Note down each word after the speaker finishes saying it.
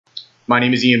My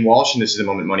name is Ian Walsh, and this is The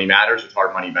Moment Money Matters with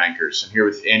Hard Money Bankers. I'm here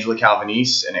with Angela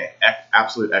Calvanese, an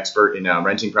absolute expert in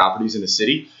renting properties in the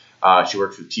city. She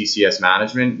works with TCS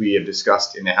Management. We have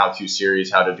discussed in the How-To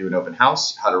series how to do an open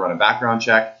house, how to run a background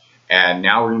check, and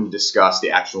now we're going to discuss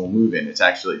the actual move-in. It's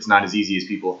not as easy as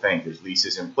people think. There's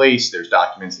leases in place. There's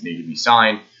documents that need to be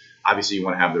signed. Obviously, you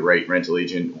want to have the right rental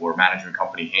agent or management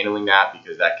company handling that,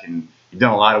 because you've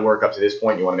done a lot of work up to this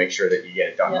point. You want to make sure that you get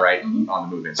it done right on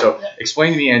the move-in. So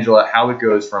explain to me, Angela, how it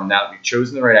goes from now that you've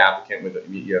chosen the right applicant,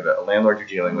 you have a landlord you're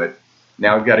dealing with.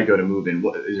 Now we've got to go to move-in.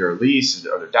 Is there a lease?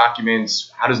 Are there documents?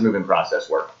 How does the move-in process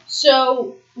work?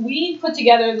 So we put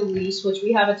together the lease, which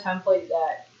we have a template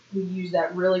that we use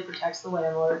that really protects the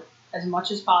landlord as much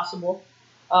as possible.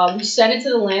 We send it to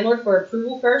the landlord for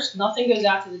approval first. Nothing goes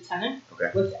out to the tenant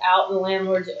without the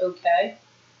landlord's okay.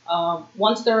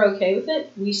 Once they're okay with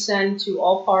it, we send to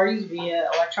all parties via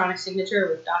electronic signature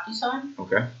with DocuSign.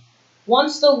 Okay.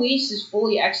 Once the lease is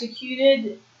fully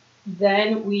executed,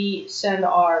 then we send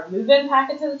our move-in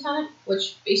packet to the tenant,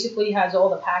 which basically has all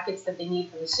the packets that they need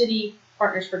from the city,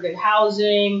 Partners for Good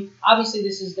Housing. Obviously,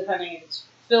 this is depending if it's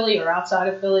Philly or outside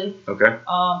of Philly. Okay.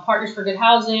 Partners for Good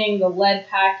Housing, the lead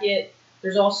packet.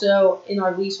 There's also, in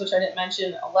our lease, which I didn't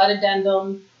mention, a lead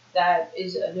addendum. That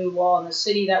is a new law in the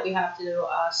city that we have to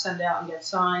send out and get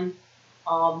signed.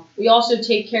 We also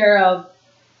take care of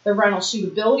the rental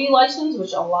suitability license,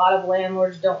 which a lot of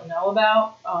landlords don't know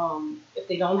about. If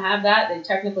they don't have that, they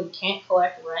technically can't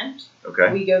collect rent.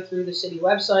 Okay. We go through the city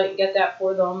website and get that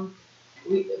for them.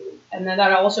 And then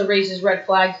that also raises red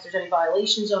flags if there's any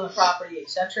violations on the property,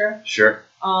 etc. Sure.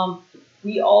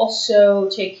 We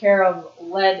also take care of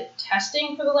lead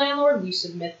testing for the landlord. We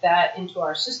submit that into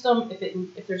our system.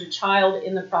 If there's a child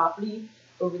in the property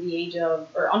under the age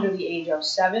of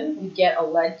 7, we get a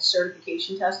lead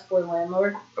certification test for the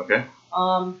landlord. Okay.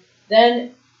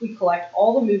 Then we collect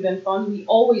all the move-in funds. We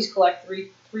always collect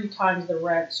three times the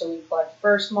rent. So we collect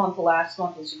first month, last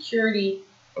month, and security.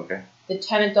 Okay. The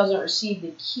tenant doesn't receive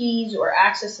the keys or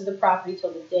access to the property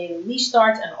till the day the lease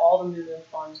starts, and all the move-in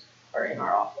funds are in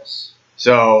our office.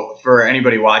 So for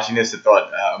anybody watching this that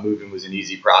thought a move-in was an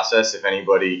easy process,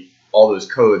 all those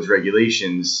codes,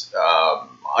 regulations,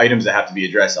 items that have to be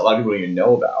addressed, a lot of people don't even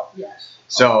know about. Yes.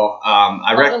 So a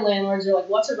lot of landlords are like,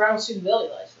 "What's a rental suitability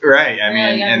license?" Right. I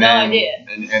mean, I have no idea.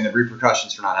 And the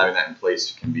repercussions for not having that in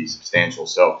place can be substantial.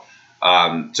 So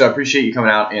I appreciate you coming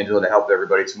out, Angela, to help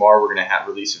everybody. Tomorrow we're going to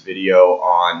release a video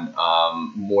on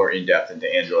more in depth into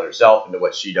Angela herself, into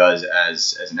what she does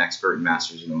as an expert and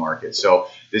masters in the market. So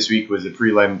this week was the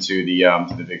prelim to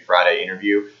the Big Friday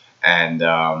interview, and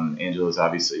Angela is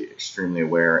obviously extremely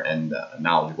aware and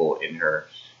knowledgeable in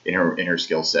her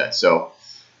skill set. So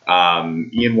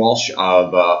Ian Walsh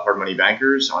of Hard Money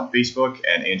Bankers on Facebook,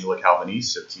 and Angela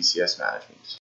Calvanese of TCS Management.